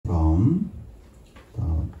from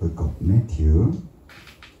the book of Matthew,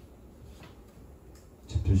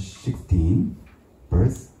 chapter 16,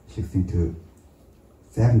 verse 16 to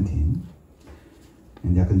 17.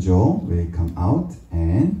 And Deacon Joel will come out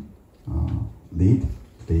and lead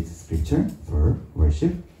today's scripture for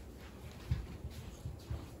worship.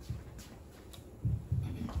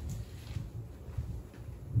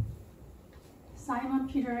 Simon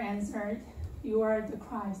Peter answered, "You are the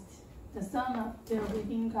Christ, the Son of the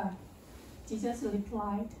living God." Jesus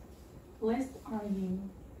replied, "Blessed are you,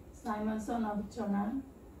 Simon, son of Jonah,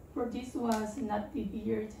 for this was not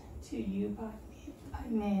revealed to you by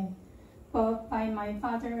man, but by my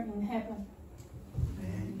Father in heaven.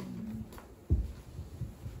 Amen.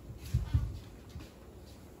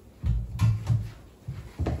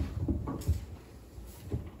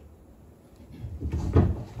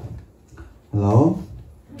 Hello.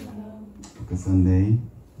 Hello. Good Sunday.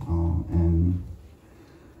 And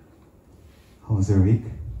how was your week?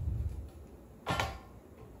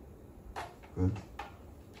 Good.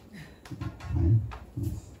 Fine.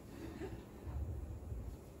 Yes.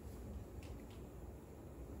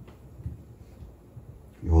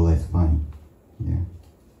 You're always fine. Yeah.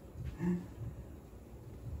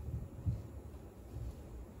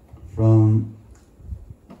 From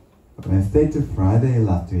Wednesday to Friday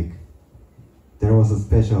last week, there was a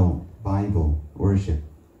special Bible worship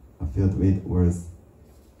filled with words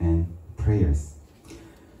and prayers.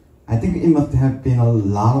 I think it must have been a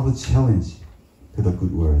lot of a challenge to the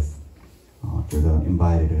good words to the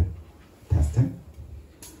invited pastor.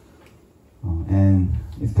 And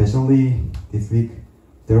especially this week,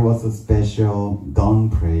 there was a special dawn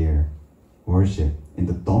prayer worship in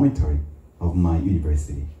the dormitory of my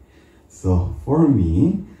university. So for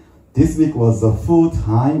me, this week was a full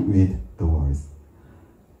time with the words.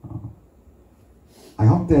 I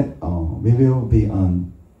hope that we will be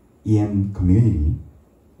an EM community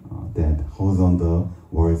that holds on the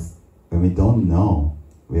words when we don't know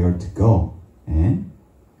where to go and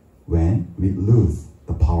when we lose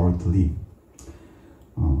the power to live.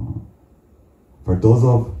 For those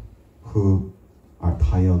of who are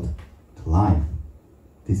tired to life,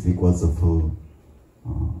 this week was a full.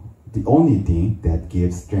 The only thing that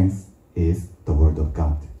gives strength is the Word of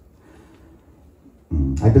God.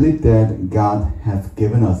 I believe that God has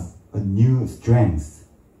given us a new strength,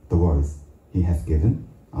 the words He has given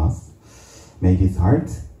us. May His heart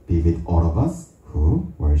be with all of us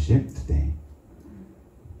who worship today.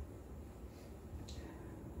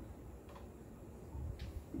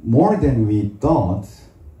 More than we thought,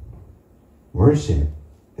 worship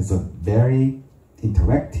is a very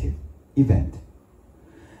interactive event.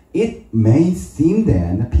 It may seem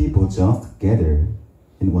that people just gather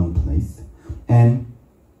in one place and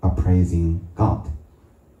are praising God.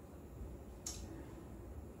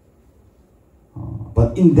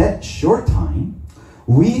 But in that short time,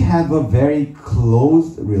 we have a very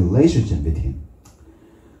close relationship with Him.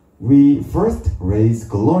 We first raise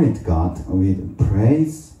glory to God with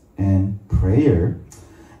praise and prayer,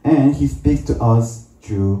 and He speaks to us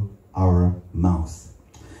through our mouths.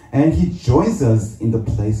 And He joins us in the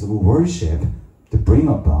place of worship to bring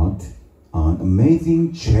about an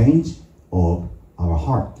amazing change of our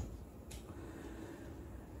heart.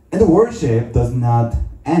 And the worship does not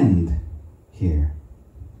end here.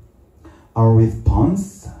 Our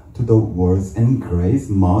response to the words and grace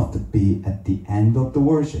must be at the end of the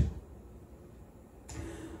worship.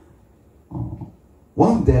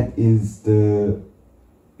 One of that is the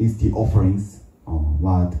offerings,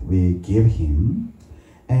 what we give Him.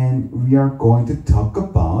 And we are going to talk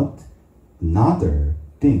about another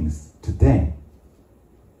things today.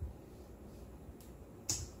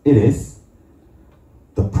 It is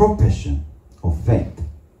the profession of faith,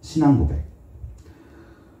 신앙고백.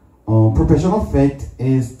 Profession of faith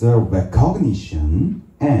is the recognition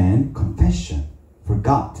and confession for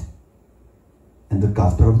God and the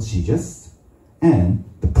gospel of Jesus and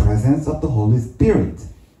the presence of the Holy Spirit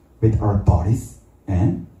with our bodies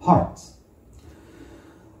and hearts.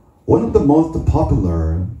 One of the most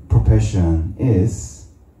popular profession is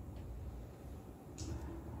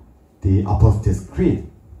the Apostles' Creed,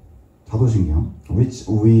 사도신경, which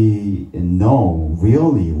we know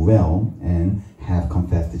really well and have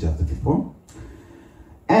confessed just before.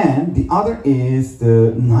 And the other is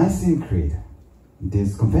the Nicene Creed.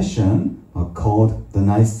 This confession, called the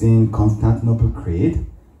Nicene-Constantinople Creed,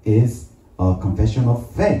 is a confession of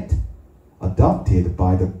faith adopted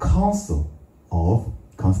by the Council of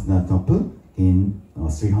Constantinople in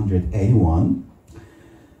 381.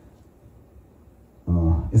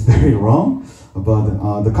 It's very wrong,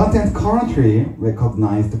 but the content currently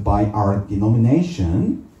recognized by our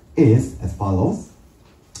denomination is as follows.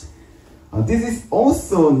 This is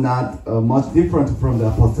also not much different from the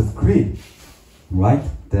Apostles' Creed, right?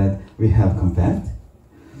 That we have confessed.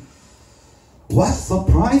 What's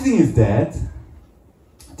surprising is that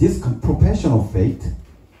this profession of faith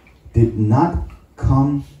did not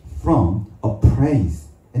come from a praise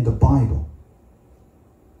in the Bible.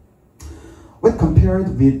 When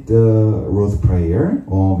compared with the Lord's Prayer,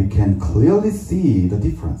 we can clearly see the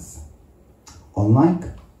difference. Unlike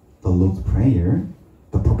the Lord's Prayer,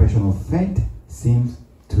 the profession of faith seems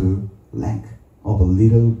to lack of a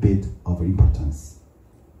little bit of importance.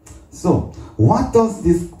 So, what does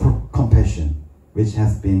this confession, which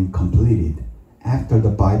has been completed after the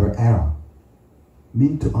Bible era,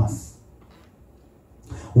 mean to us?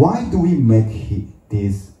 Why do we make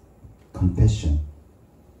this confession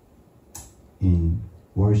in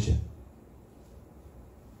worship?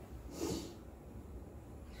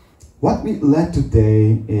 What we read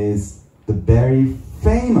today is the very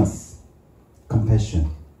famous confession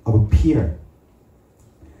of Peter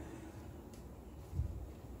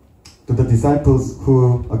to the disciples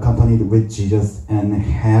who accompanied with Jesus and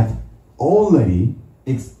have already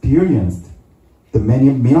experienced the many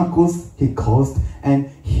miracles he caused and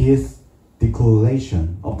his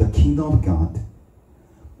declaration of the kingdom of God.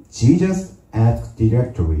 Jesus asked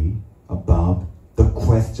directly about the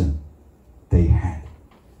question they had.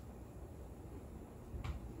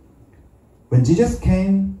 When Jesus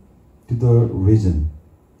came to the region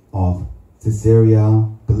of Caesarea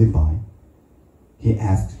Philippi, he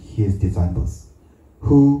asked his disciples,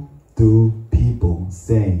 "Who do people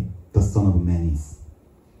say the Son of Man is?"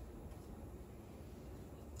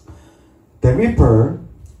 They refer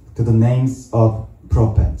to the names of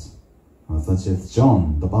prophets, such as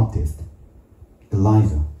John the Baptist,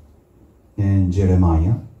 Elijah, and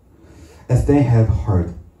Jeremiah, as they have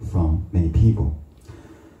heard from many people.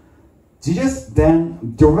 Jesus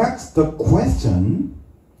then directs the question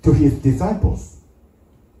to his disciples.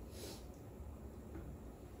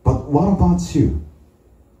 "But what about you?"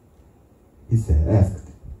 he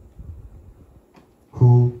asked.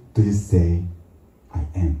 "Who do you say I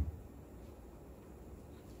am?"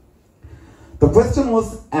 The question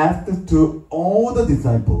was asked to all the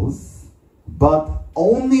disciples, but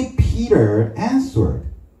only Peter answered.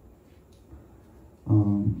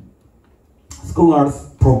 Scholars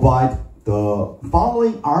provide the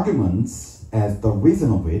following arguments as the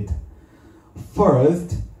reason of it.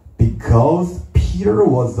 First, because Peter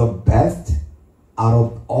was the best out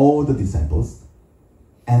of all the disciples.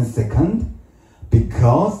 And second,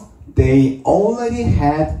 because they already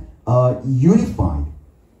had a unified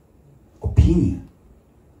opinion.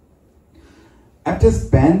 After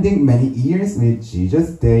spending many years with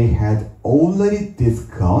Jesus, they had already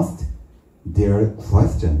discussed their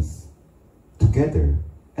questions together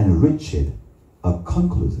and reached a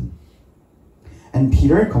conclusion. And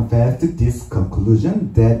Peter confessed this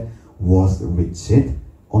conclusion that was reached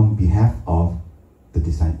on behalf of the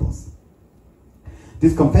disciples.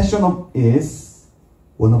 This confession is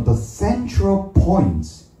one of the central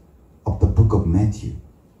points of the book of Matthew.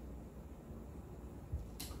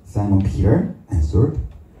 Simon Peter answered,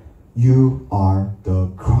 "You are the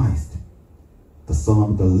Christ, the Son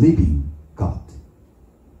of the living God."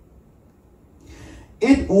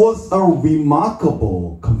 It was a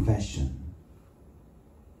remarkable confession.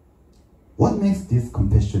 What makes this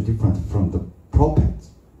confession different from the prophets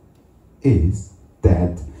is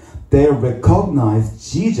that they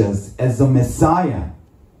recognize Jesus as a Messiah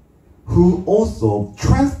who also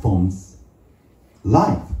transforms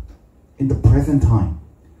life in the present time.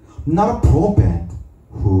 Not a prophet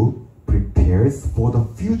who prepares for the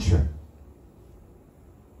future.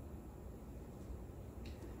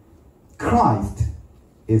 Christ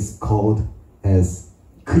is called as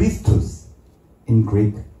Christus in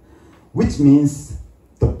Greek, which means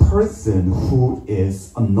the person who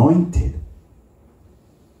is anointed.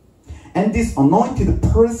 And this anointed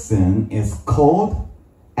person is called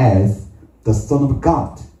as the Son of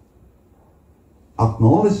God,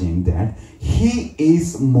 acknowledging that he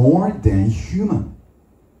is more than human.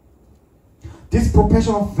 This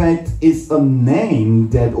profession of faith is a name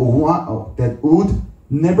that would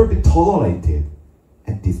never be tolerated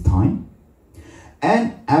at this time.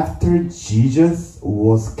 And after Jesus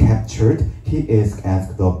was captured, he is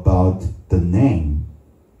asked about the name,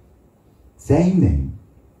 same name,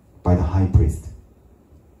 by the high priest.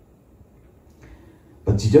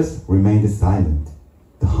 But Jesus remained silent.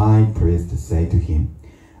 The high priest said to him,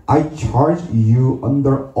 "I charge you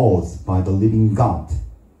under oath by the living God.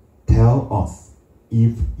 Tell us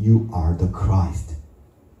if you are the Christ,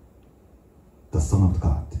 the Son of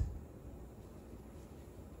God."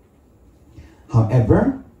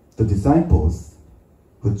 However, the disciples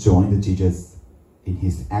who joined Jesus in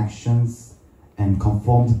his actions and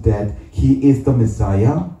confirmed that he is the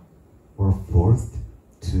Messiah were forced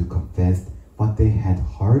to confess what they had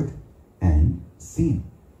heard and seen.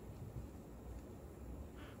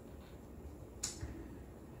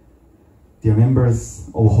 Dear members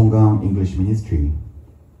of HongKwang English Ministry,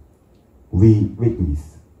 we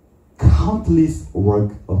witness countless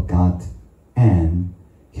work of God and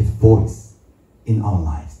His voice in our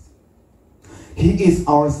lives. He is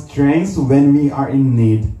our strength when we are in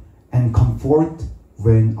need and comfort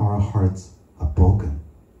when our hearts are broken.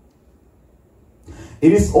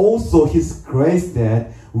 It is also His grace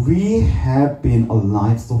that we have been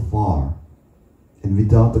alive so far, and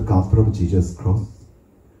without the gospel of Jesus' cross,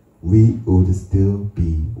 we would still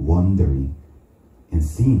be wandering in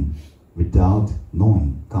sin without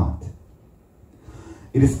knowing God.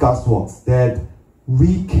 It is God's works that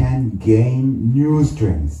we can gain new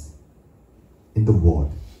strength in the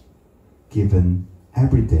world given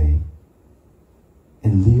every day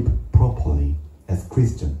and live properly as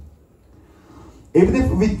Christians. Even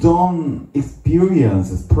if we don't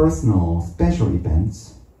experience personal special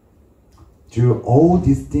events, through all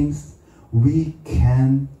these things, we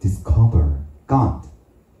can discover God.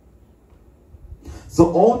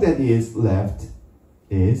 So all that is left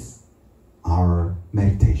is our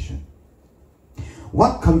meditation.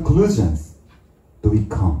 What conclusions do we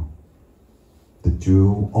come to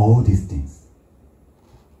do all these things?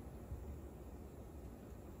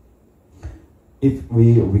 If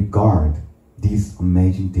we regard these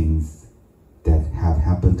amazing things that have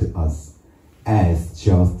happened to us as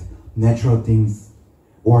just natural things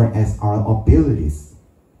or as our abilities,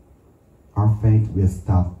 our faith will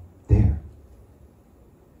stop there.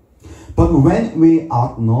 But when we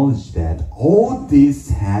acknowledge that all this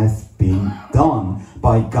has been done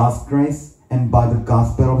by God's grace and by the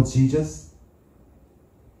gospel of Jesus,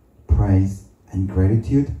 praise and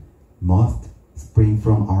gratitude must spring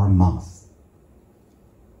from our mouths.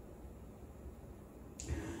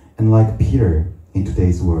 And like Peter in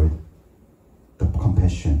today's word, the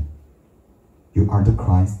compassion, you are the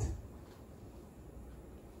Christ,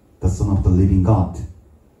 the Son of the living God,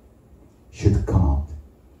 should come out.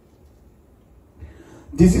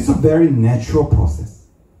 This is a very natural process.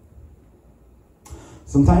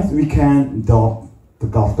 Sometimes we can doubt the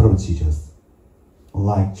gospel of Jesus,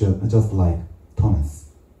 just like Thomas.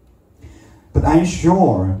 But I'm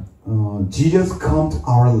sure Jesus comes to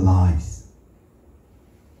our lives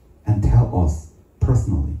and tell us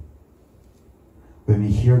personally. When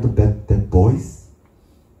we hear that voice,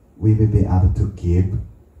 we will be able to give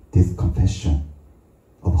this confession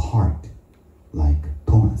of heart like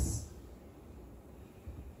Thomas.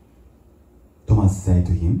 Thomas said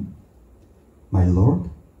to him, "My Lord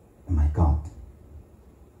and my God."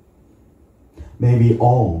 May we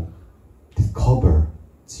all discover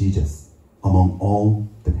Jesus among all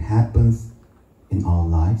that happens in our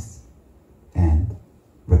lives and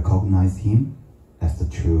recognize Him as the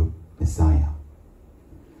true Messiah.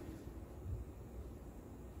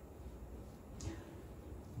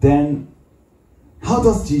 Then, how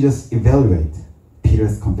does Jesus evaluate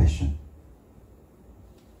Peter's confession?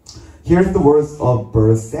 Here's the words of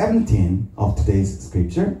verse 17 of today's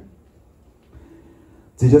scripture.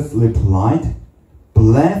 Jesus replied,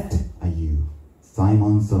 "Blessed are you,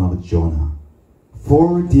 Simon, son of Jonah,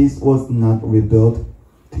 for this was not revealed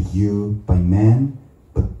to you by man,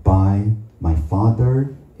 but by my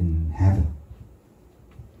Father in heaven."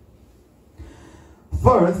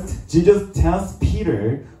 First, Jesus tells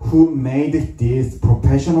Peter, who made this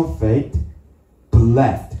profession of faith,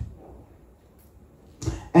 blessed.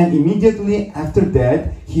 And immediately after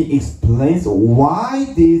that, he explains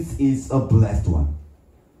why this is a blessed one.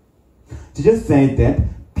 Jesus said that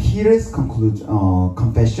Peter's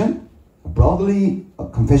confession, broadly a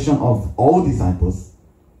confession of all disciples,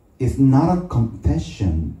 is not a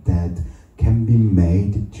confession that can be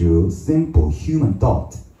made through simple human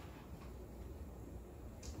thought.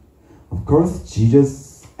 Of course,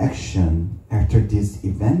 Jesus' action after this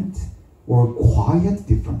event were quite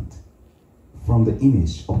different from the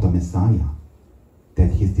image of the Messiah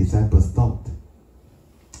that his disciples thought.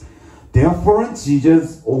 Therefore,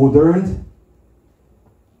 Jesus ordered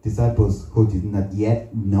disciples who did not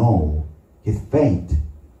yet know his fate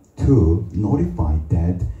to notify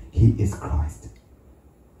that he is Christ.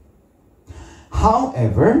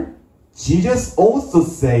 However, Jesus also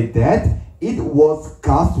said that it was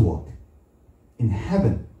God's work in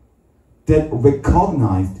heaven that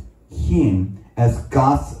recognized him as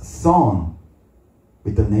God's Son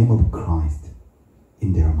with the name of Christ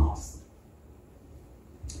in their mouths.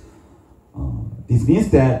 This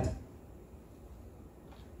means that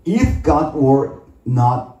if God were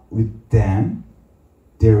not with them,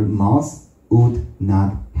 their mouths would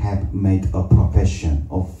not have made a profession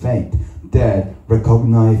of faith that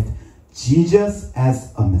recognized Jesus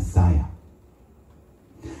as a Messiah.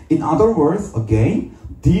 In other words, again,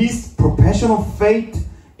 this profession of faith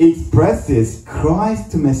expresses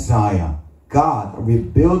Christ Messiah, God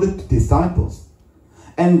revealed to disciples.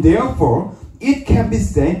 And therefore, it can be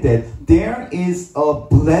said that there is a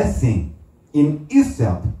blessing in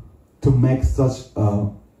itself to make such a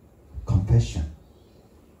confession.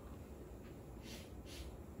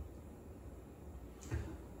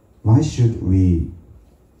 Why should we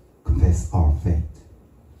confess our faith?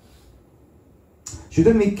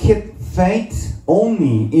 Shouldn't we keep faith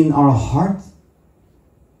only in our heart?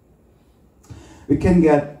 We can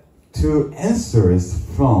get two answers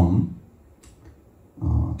from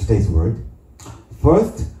today's word.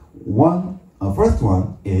 First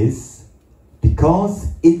one is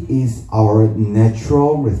because it is our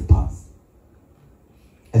natural response,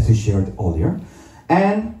 as we shared earlier.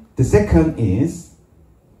 And the second is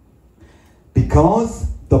because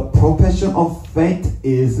the profession of faith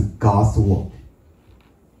is God's work.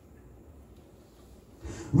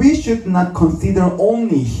 We should not consider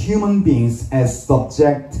only human beings as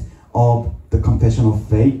subject of the confession of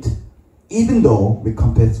faith, even though we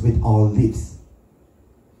confess with our lips.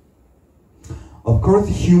 Of course,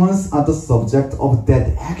 humans are the subject of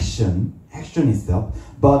that action itself,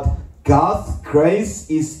 but God's grace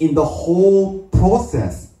is in the whole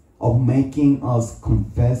process of making us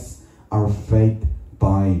confess our faith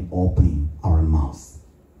by opening our mouths.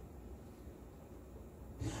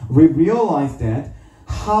 We realize that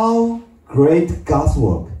how great God's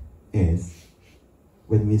work is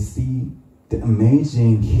when we see the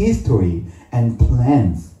amazing history and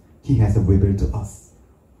plans He has revealed to us.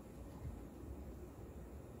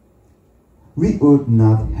 We would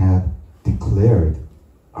not have declared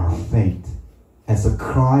our faith as a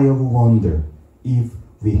cry of wonder if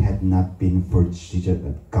we had not been for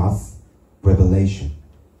God's revelation.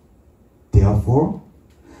 Therefore,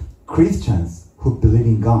 Christians who believe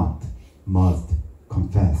in God must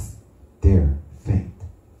confess their faith.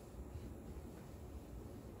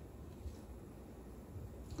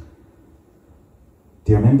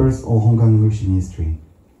 Dear members of HongKwang English Ministry,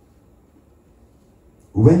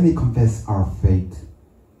 when we confess our faith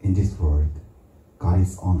in this word, God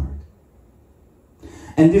is honored.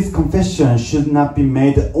 And this confession should not be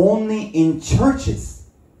made only in churches.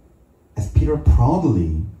 As Peter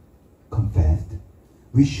proudly confessed,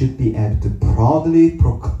 we should be able to proudly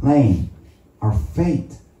proclaim our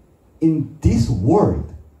faith in this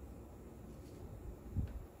word.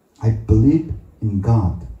 I believe in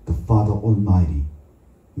God, the Father Almighty,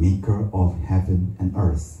 maker of heaven and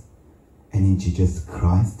earth, and in Jesus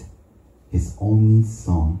Christ, His only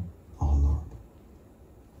Son, our Lord.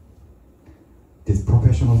 This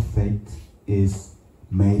profession of faith is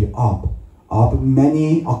made up of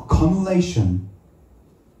many accumulation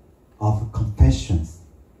of confessions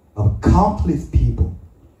of countless people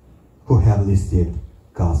who have received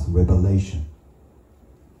God's revelation.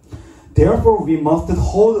 Therefore, we must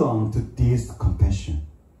hold on to this confession.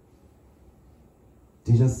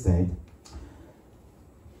 Jesus said,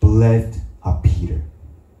 "Blessed are Peter,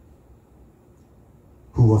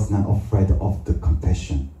 who was not afraid of the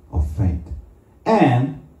confession of faith."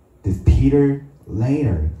 And this Peter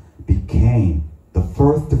later became the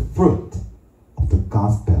first fruit of the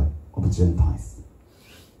gospel of the Gentiles.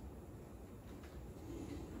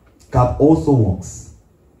 God also works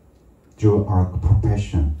through our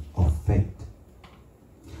profession of faith.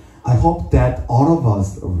 I hope that all of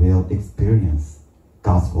us will experience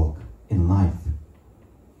God's work in life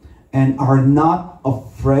and are not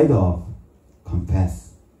afraid of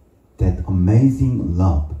confess that amazing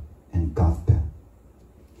love and gospel.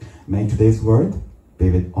 May today's word be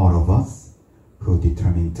with all of us who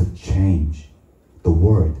determine to change the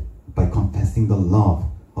world by confessing the love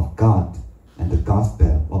of God and the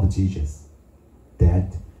gospel of Jesus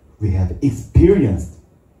that we have experienced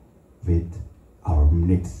with our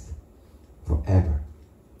lips forever.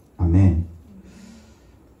 Amen.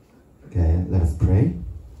 Okay, let us pray.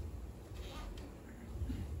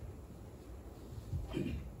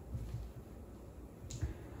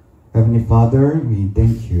 Heavenly Father, we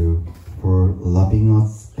thank you for loving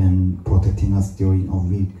us and protecting us during our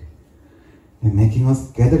week and making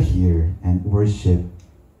us gather here and worship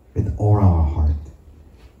with all our heart.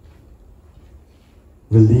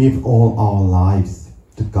 We live all our lives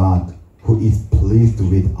to God, who is pleased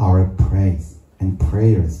with our praise and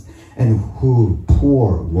prayers and who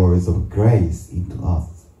pour words of grace into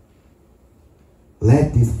us.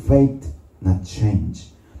 Let this faith not change,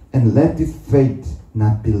 and let this faith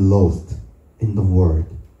not be lost in the world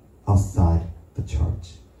outside the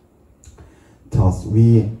church. Thus,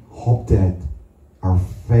 we hope that our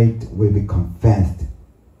faith will be confessed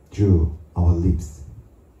through our lips.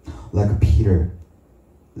 Like Peter,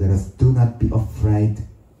 let us do not be afraid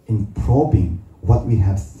in probing what we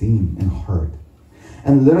have seen and heard.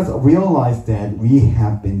 And let us realize that we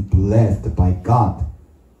have been blessed by God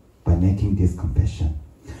by making this confession.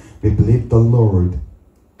 We believe the Lord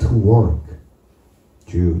to work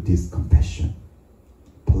through this confession.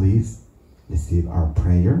 Please receive our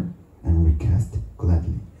prayer and request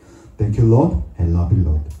gladly. Thank you, Lord. I love you,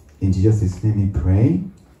 Lord. In Jesus' name we pray.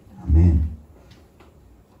 Amen.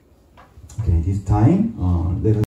 Okay, this time, let us